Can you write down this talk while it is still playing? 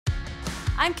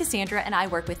I'm Cassandra and I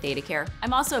work with ThedaCare.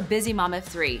 I'm also a busy mom of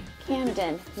 3.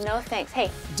 Camden, no thanks. Hey.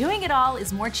 Doing it all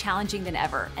is more challenging than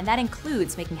ever, and that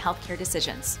includes making healthcare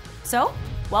decisions. So,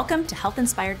 welcome to Health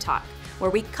Inspired Talk,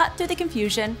 where we cut through the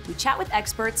confusion, we chat with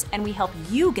experts, and we help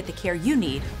you get the care you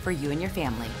need for you and your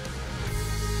family.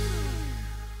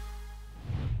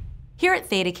 Here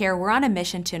at ThedaCare, we're on a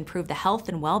mission to improve the health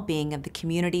and well-being of the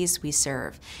communities we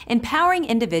serve, empowering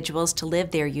individuals to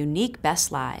live their unique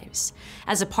best lives.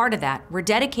 As a part of that, we're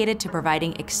dedicated to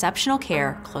providing exceptional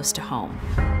care close to home.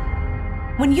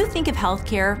 When you think of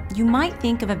healthcare, you might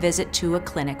think of a visit to a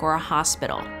clinic or a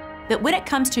hospital. But when it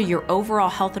comes to your overall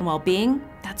health and well-being,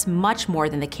 that's much more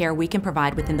than the care we can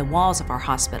provide within the walls of our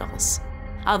hospitals.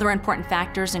 Other important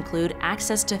factors include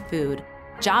access to food,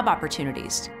 job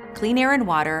opportunities, clean air and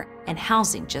water, and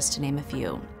housing, just to name a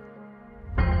few.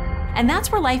 And that's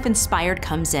where Life Inspired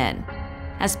comes in.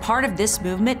 As part of this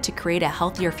movement to create a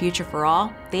healthier future for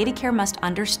all, ThedaCare must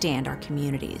understand our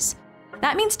communities.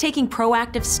 That means taking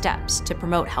proactive steps to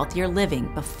promote healthier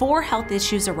living before health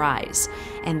issues arise,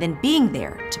 and then being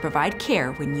there to provide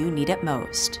care when you need it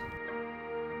most.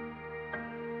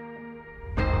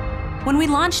 When we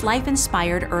launched Life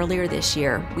Inspired earlier this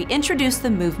year, we introduced the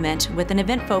movement with an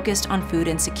event focused on food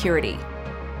insecurity.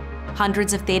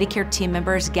 Hundreds of ThedaCare team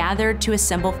members gathered to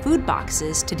assemble food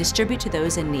boxes to distribute to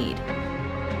those in need.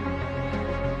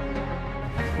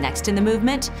 Next in the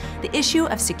movement, the issue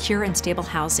of secure and stable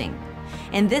housing.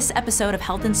 In this episode of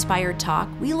Health Inspired Talk,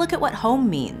 we look at what home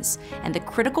means and the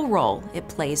critical role it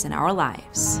plays in our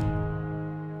lives.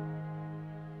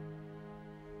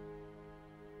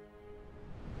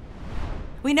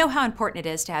 We know how important it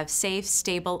is to have safe,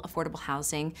 stable, affordable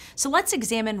housing, so let's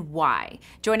examine why.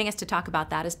 Joining us to talk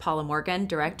about that is Paula Morgen,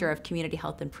 Director of Community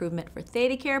Health Improvement for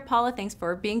ThedaCare. Paula, thanks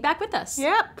for being back with us.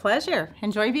 Yeah, pleasure.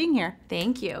 Enjoy being here.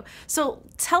 Thank you. So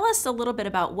tell us a little bit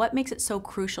about what makes it so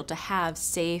crucial to have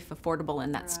safe, affordable,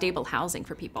 and that stable housing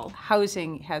for people.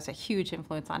 Housing has a huge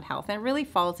influence on health, and it really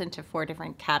falls into 4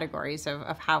 different categories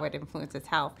of how it influences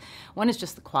health. One is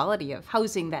just the quality of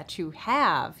housing that you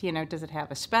have. You know, does it have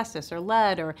asbestos or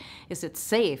lead? Or is it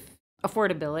safe?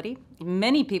 Affordability.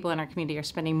 Many people in our community are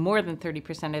spending more than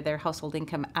 30% of their household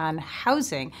income on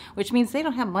housing, which means they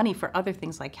don't have money for other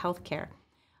things like healthcare.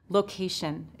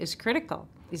 Location is critical.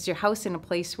 Is your house in a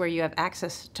place where you have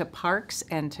access to parks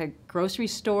and to grocery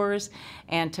stores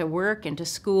and to work and to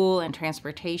school and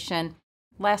transportation?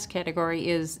 Last category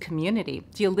is community.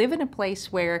 Do you live in a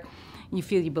place where you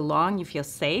feel you belong, you feel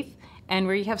safe, and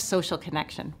where you have social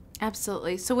connection?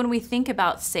 Absolutely. So when we think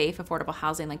about safe, affordable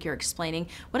housing, like you're explaining,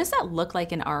 what does that look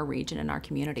like in our region, in our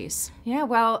communities? Yeah,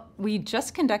 well, we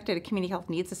just conducted a community health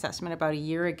needs assessment about a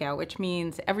year ago, which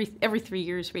means every 3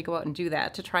 years we go out and do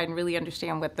that to try and really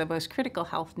understand what the most critical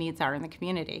health needs are in the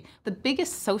community. The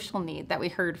biggest social need that we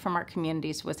heard from our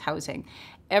communities was housing.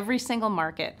 Every single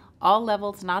market, all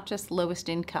levels, not just lowest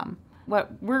income.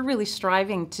 What we're really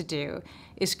striving to do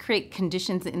is create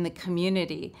conditions in the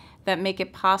community that make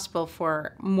it possible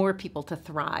for more people to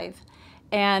thrive.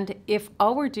 And if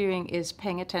all we're doing is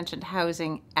paying attention to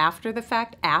housing after the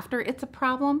fact, after it's a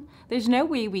problem, there's no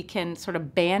way we can sort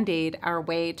of band-aid our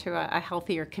way to a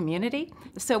healthier community.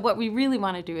 So what we really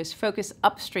want to do is focus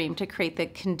upstream to create the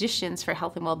conditions for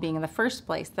health and well-being in the first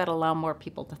place that allow more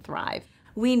people to thrive.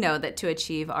 We know that to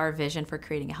achieve our vision for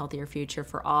creating a healthier future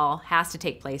for all has to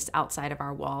take place outside of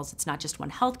our walls. It's not just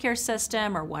one healthcare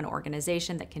system or one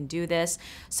organization that can do this.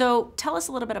 So tell us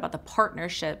a little bit about the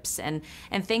partnerships and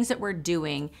things that we're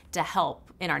doing to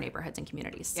help in our neighborhoods and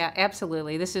communities. Yeah,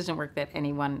 absolutely. This isn't work that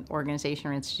any one organization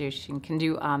or institution can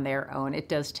do on their own. It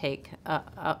does take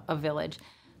a village.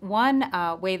 One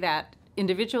way that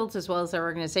individuals as well as our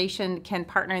organization can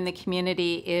partner in the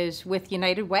community is with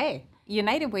United Way.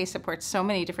 United Way supports so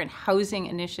many different housing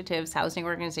initiatives, housing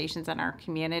organizations in our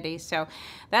community. So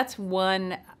that's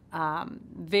one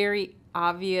very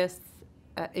obvious,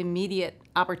 immediate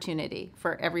opportunity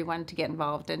for everyone to get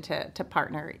involved and to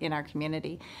partner in our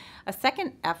community. A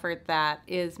second effort that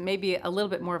is maybe a little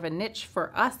bit more of a niche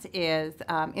for us is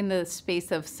in the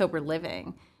space of sober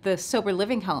living. The sober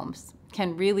living homes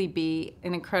can really be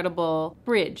an incredible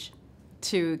bridge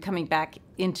to coming back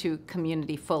into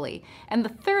community fully. And the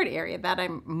third area that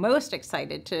I'm most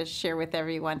excited to share with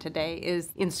everyone today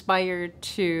is inspired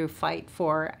to fight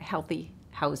for healthy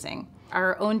housing.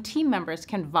 Our own team members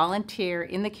can volunteer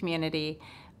in the community,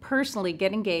 personally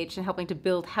get engaged in helping to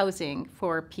build housing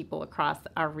for people across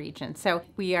our region. So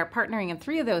we are partnering in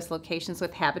 3 of those locations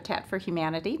with Habitat for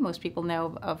Humanity. Most people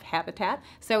know of Habitat.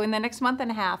 So in the next month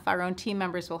and a half, our own team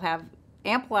members will have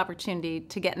ample opportunity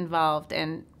to get involved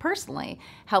and personally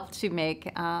help to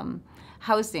make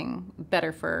housing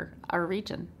better for our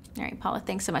region. All right, Paula,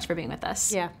 thanks so much for being with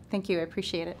us. Yeah, thank you. I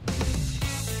appreciate it.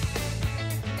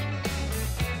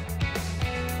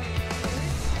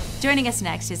 Joining us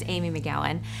next is Amy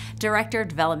McGowan, Director of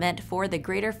Development for the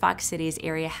Greater Fox Cities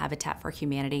Area Habitat for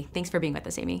Humanity. Thanks for being with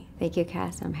us, Amy. Thank you,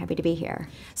 Cass. I'm happy to be here.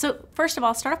 So first of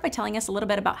all, start off by telling us a little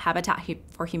bit about Habitat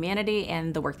for Humanity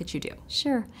and the work that you do.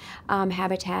 Sure.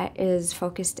 Habitat is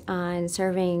focused on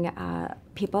serving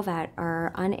people that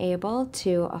are unable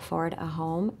to afford a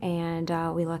home, and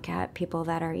we look at people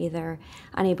that are either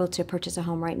unable to purchase a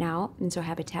home right now, and so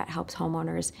Habitat helps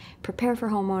homeowners prepare for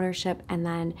home ownership and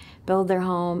then build their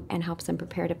home and helps them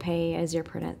prepare to pay a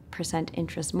 0%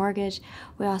 interest mortgage.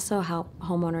 We also help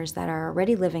homeowners that are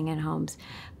already living in homes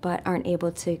but aren't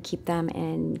able to keep them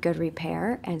in good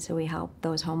repair, and so we help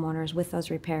those homeowners with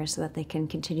those repairs so that they can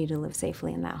continue to live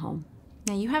safely in that home.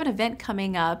 Now you have an event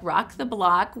coming up, Rock the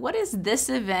Block. What is this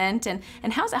event and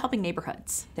how is it helping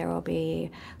neighborhoods? There will be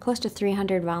close to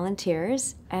 300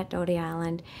 volunteers at Doty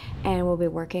Island, and we'll be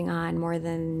working on more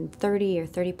than 30 or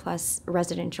 30 plus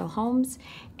residential homes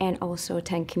and also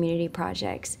 10 community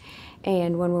projects.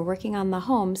 And when we're working on the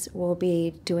homes, we'll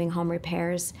be doing home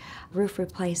repairs, roof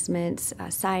replacements,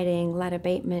 siding, lead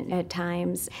abatement at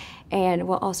times, and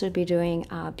we'll also be doing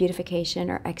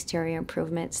beautification or exterior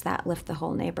improvements that lift the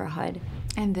whole neighborhood.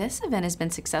 And this event has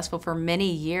been successful for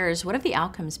many years. What have the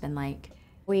outcomes been like?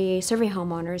 We survey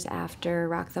homeowners after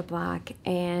Rock the Block,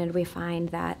 and we find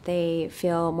that they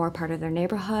feel more part of their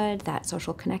neighborhood, that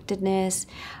social connectedness,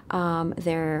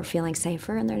 they're feeling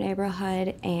safer in their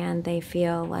neighborhood, and they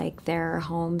feel like their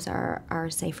homes are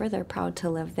safer. They're proud to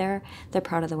live there. They're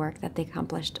proud of the work that they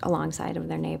accomplished alongside of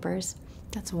their neighbors.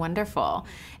 That's wonderful.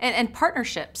 And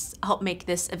partnerships help make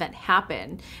this event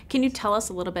happen. Can you tell us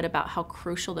a little bit about how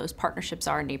crucial those partnerships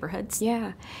are in neighborhoods?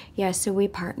 Yeah. So we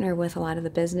partner with a lot of the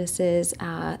businesses,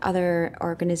 other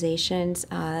organizations.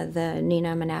 The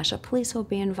Neenah Menasha Police will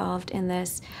be involved in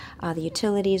this. The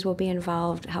utilities will be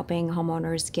involved, helping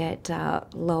homeowners get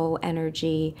low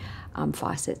energy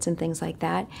faucets and things like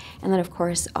that. And then, of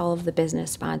course, all of the business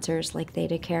sponsors like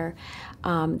ThedaCare,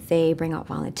 they bring out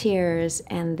volunteers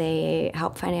and they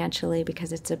help financially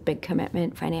because it's a big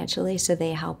commitment financially. So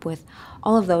they help with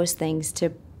all of those things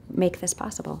to make this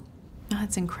possible. Oh,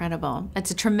 that's incredible. It's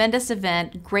a tremendous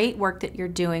event, great work that you're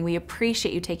doing. We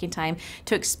appreciate you taking time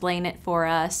to explain it for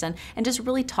us and just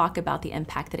really talk about the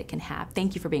impact that it can have.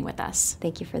 Thank you for being with us.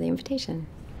 Thank you for the invitation.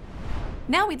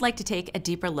 Now we'd like to take a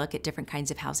deeper look at different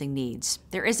kinds of housing needs.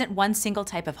 There isn't one single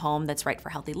type of home that's right for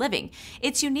healthy living.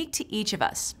 It's unique to each of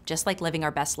us, just like living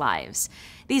our best lives.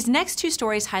 These next two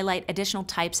stories highlight additional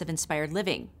types of inspired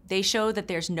living. They show that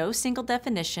there's no single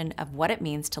definition of what it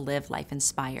means to live life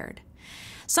inspired.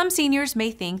 Some seniors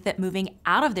may think that moving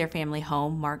out of their family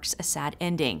home marks a sad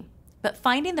ending, but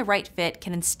finding the right fit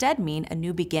can instead mean a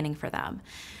new beginning for them.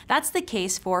 That's the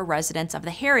case for residents of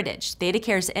the Heritage,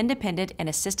 ThedaCare's independent and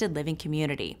assisted living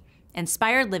community.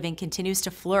 Inspired living continues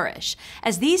to flourish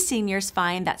as these seniors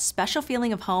find that special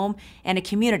feeling of home and a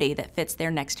community that fits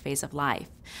their next phase of life.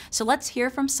 So let's hear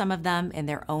from some of them in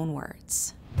their own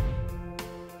words.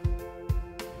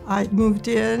 I moved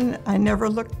in, I never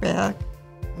looked back.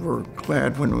 We're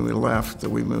glad when we left that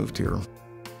we moved here.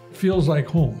 It feels like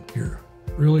home here,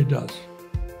 it really does.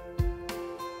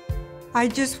 I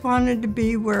just wanted to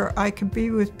be where I could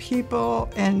be with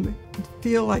people and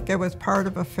feel like I was part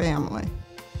of a family.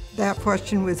 That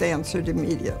question was answered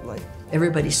immediately.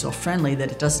 Everybody's so friendly that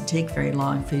it doesn't take very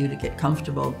long for you to get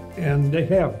comfortable. And they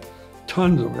have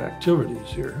tons of activities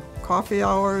here. Coffee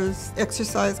hours,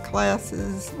 exercise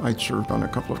classes. I served on a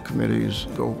couple of committees,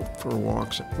 go for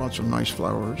walks, lots of nice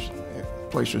flowers,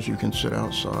 places you can sit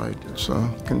outside. It's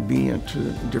convenient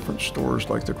to different stores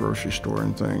like the grocery store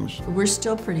and things. We're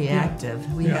still pretty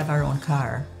active. We have our own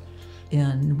car,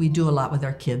 and we do a lot with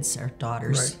our kids, our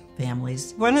daughters,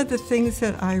 families. One of the things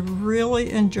that I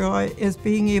really enjoy is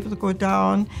being able to go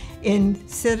down and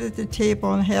sit at the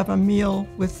table and have a meal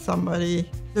with somebody.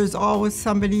 There's always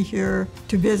somebody here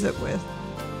to visit with.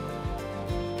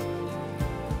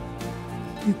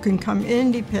 You can come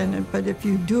independent, but if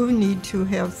you do need to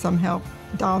have some help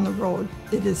down the road,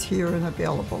 it is here and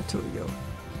available to you.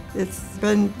 It's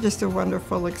been just a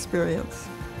wonderful experience.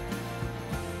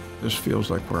 This feels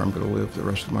like where I'm going to live the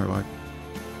rest of my life.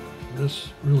 This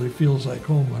really feels like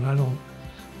home, and I don't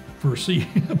foresee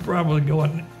probably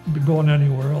going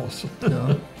anywhere else. No,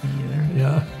 me either.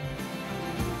 Yeah.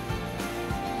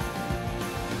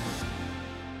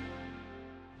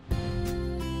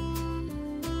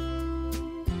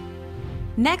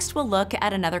 Next, we'll look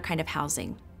at another kind of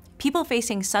housing. people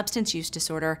facing substance use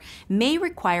disorder may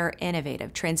require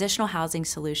innovative transitional housing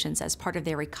solutions as part of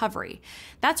their recovery.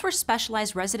 That's where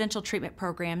specialized residential treatment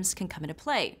programs can come into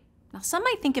play. Now, some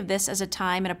might think of this as a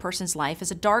time in a person's life as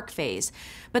a dark phase,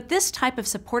 but this type of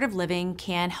supportive living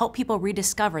can help people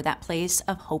rediscover that place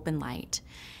of hope and light.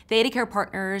 ThedaCare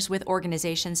partners with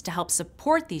organizations to help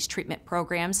support these treatment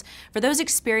programs for those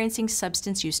experiencing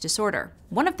substance use disorder.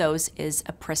 One of those is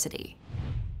Apricity.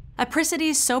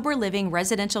 Apricity's Sober Living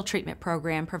Residential Treatment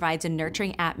Program provides a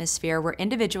nurturing atmosphere where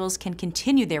individuals can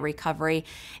continue their recovery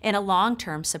in a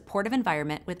long-term supportive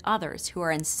environment with others who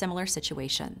are in similar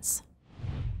situations.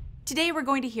 Today, we're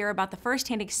going to hear about the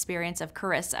firsthand experience of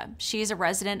Corisa. She's a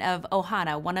resident of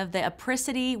Ohana, one of the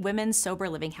Apricity Women's Sober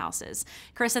Living houses.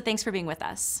 Corisa, thanks for being with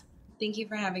us. Thank you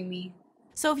for having me.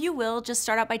 So if you will, just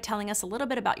start out by telling us a little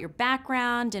bit about your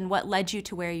background and what led you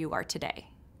to where you are today.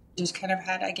 Just kind of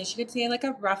had, I guess you could say, like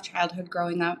a rough childhood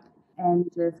growing up. And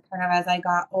just kind of as I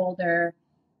got older,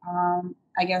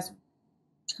 I guess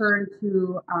turned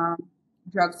to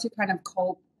drugs to kind of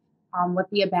cope with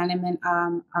the abandonment,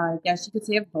 I guess you could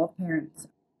say, of both parents.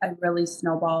 I really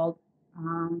snowballed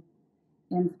and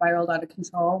spiraled out of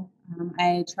control.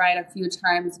 I tried a few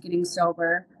times getting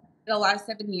sober. The last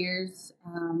 7 years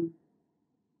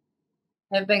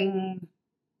have been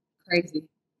crazy.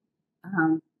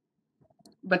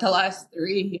 But the last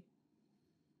 3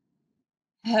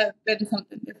 have been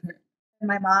something different.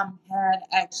 My mom had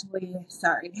actually,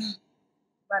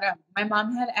 my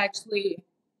mom had actually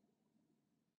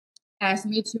asked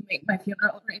me to make my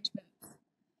funeral arrangements.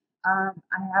 I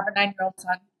have a 9-year-old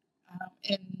son,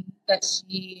 and that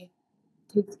she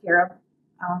takes care of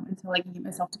until I can get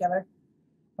myself together.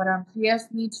 But she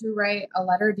asked me to write a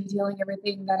letter detailing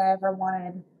everything that I ever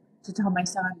wanted to tell my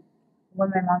son.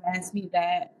 When my mom asked me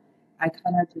that, I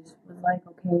kind of just was like,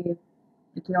 okay,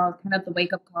 like, you know, it was kind of the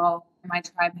wake-up call. My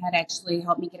tribe had actually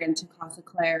helped me get into Casa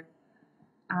Claire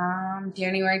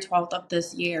January 12th of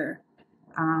this year.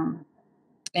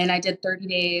 And I did 30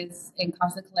 days in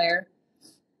Casa Claire,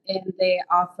 and they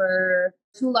offer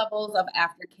 2 levels of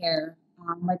aftercare,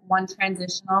 like one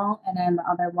transitional, and then the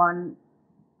other one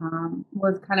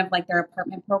was kind of like their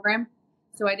apartment program.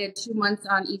 So I did 2 months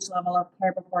on each level of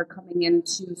care before coming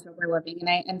into Sober Living, and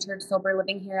I entered Sober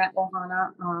Living here at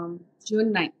Ohana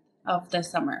June 9th of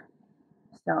this summer.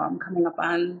 So I'm coming up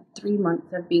on 3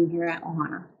 months of being here at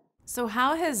Ohana. So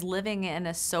how has living in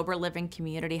a sober living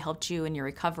community helped you in your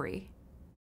recovery?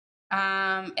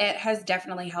 It has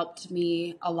definitely helped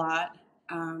me a lot.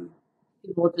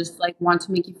 People just like want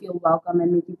to make you feel welcome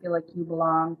and make you feel like you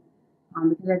belong.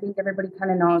 Because I think everybody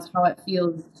kind of knows how it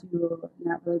feels to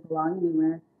not really belong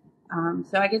anywhere.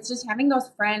 So I guess just having those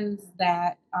friends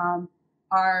that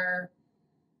are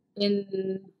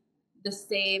in the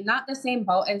same, not the same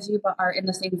boat as you, but are in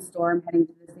the same storm heading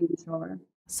to the same shore.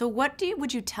 So what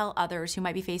would you tell others who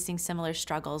might be facing similar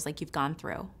struggles like you've gone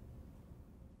through?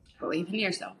 Believe in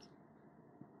yourself.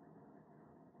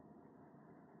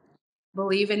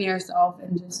 Believe in yourself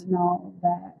and just know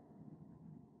that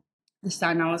the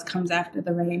sun always comes after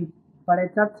the rain. But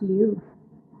it's up to you.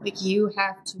 Like, you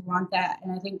have to want that.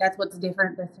 And I think that's what's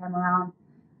different this time around,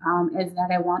 is that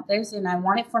I want this and I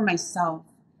want it for myself.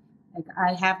 Like,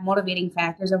 I have motivating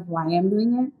factors of why I'm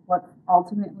doing it, but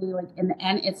ultimately, like, in the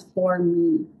end, it's for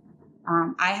me.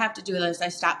 I have to do this. I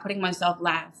stopped putting myself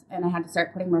last, and I had to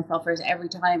start putting myself first every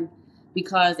time,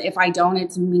 because if I don't,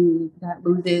 it's me that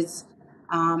loses,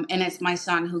 and it's my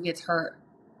son who gets hurt,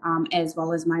 as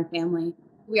well as my family.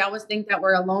 We always think that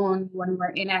we're alone when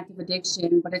we're in active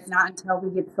addiction, but it's not until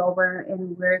we get sober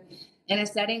and we're in a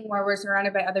setting where we're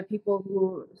surrounded by other people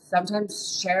who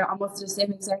sometimes share almost the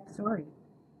same exact story.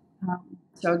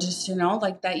 So just to know,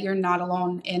 like, that you're not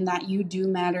alone and that you do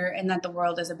matter and that the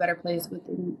world is a better place with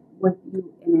you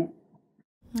in it.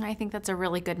 I think that's a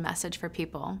really good message for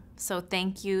people. So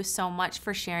thank you so much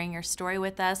for sharing your story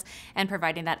with us and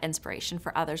providing that inspiration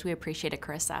for others. We appreciate it,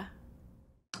 Corisa.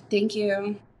 Thank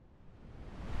you.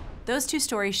 Those 2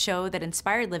 stories show that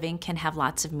inspired living can have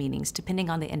lots of meanings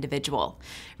depending on the individual.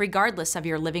 Regardless of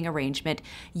your living arrangement,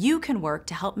 you can work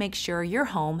to help make sure your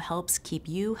home helps keep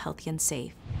you healthy and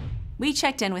safe. We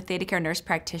checked in with ThedaCare nurse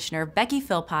practitioner Becky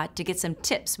Philpott to get some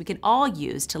tips we can all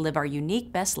use to live our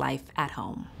unique best life at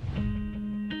home.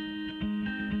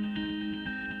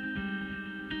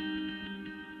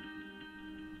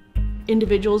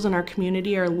 Individuals in our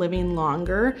community are living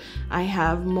longer. I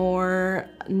have more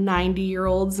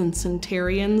 90-year-olds and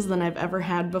centenarians than I've ever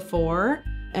had before.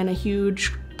 And a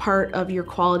huge part of your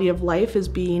quality of life is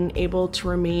being able to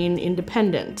remain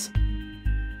independent.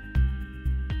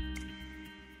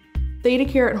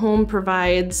 ThedaCare at Home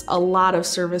provides a lot of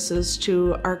services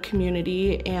to our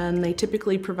community, and they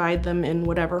typically provide them in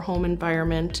whatever home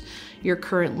environment you're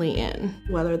currently in,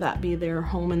 whether that be their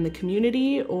home in the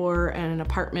community or an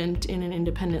apartment in an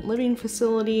independent living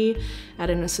facility, at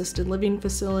an assisted living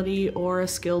facility, or a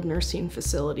skilled nursing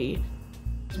facility.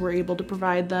 We're able to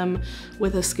provide them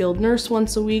with a skilled nurse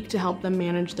once a week to help them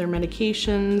manage their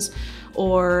medications,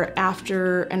 or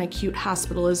after an acute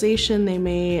hospitalization, they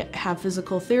may have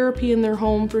physical therapy in their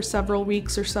home for several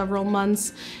weeks or several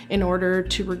months in order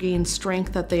to regain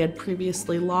strength that they had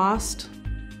previously lost.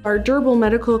 Our durable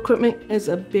medical equipment is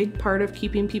a big part of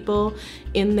keeping people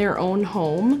in their own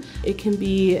home. It can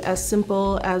be as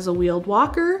simple as a wheeled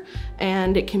walker,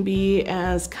 and it can be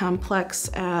as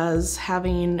complex as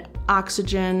having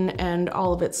oxygen and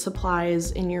all of its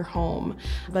supplies in your home.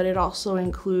 But it also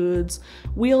includes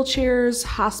wheelchairs,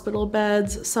 hospital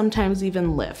beds, sometimes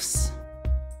even lifts.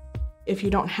 If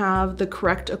you don't have the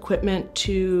correct equipment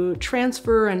to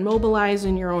transfer and mobilize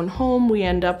in your own home, we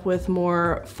end up with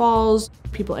more falls.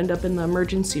 People end up in the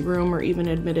emergency room or even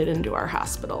admitted into our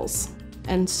hospitals.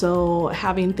 And so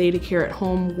having ThedaCare at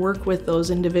Home work with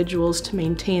those individuals to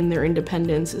maintain their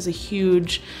independence is a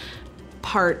huge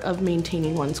part of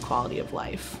maintaining one's quality of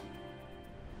life.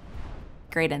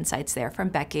 Great insights there from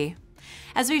Becky.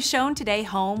 As we've shown today,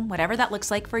 home, whatever that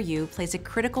looks like for you, plays a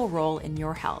critical role in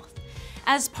your health.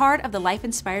 As part of the Life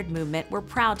Inspired movement, we're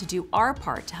proud to do our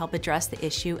part to help address the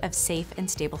issue of safe and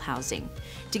stable housing.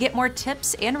 To get more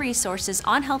tips and resources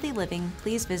on healthy living,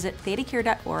 please visit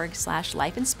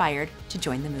ThedaCare.org/lifeinspired to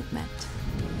join the movement.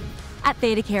 At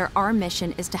ThedaCare, our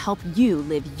mission is to help you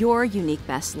live your unique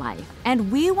best life.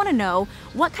 And we want to know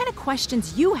what kind of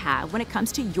questions you have when it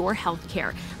comes to your health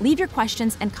care. Leave your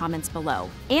questions and comments below.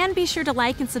 And be sure to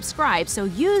like and subscribe so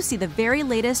you see the very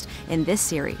latest in this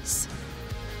series.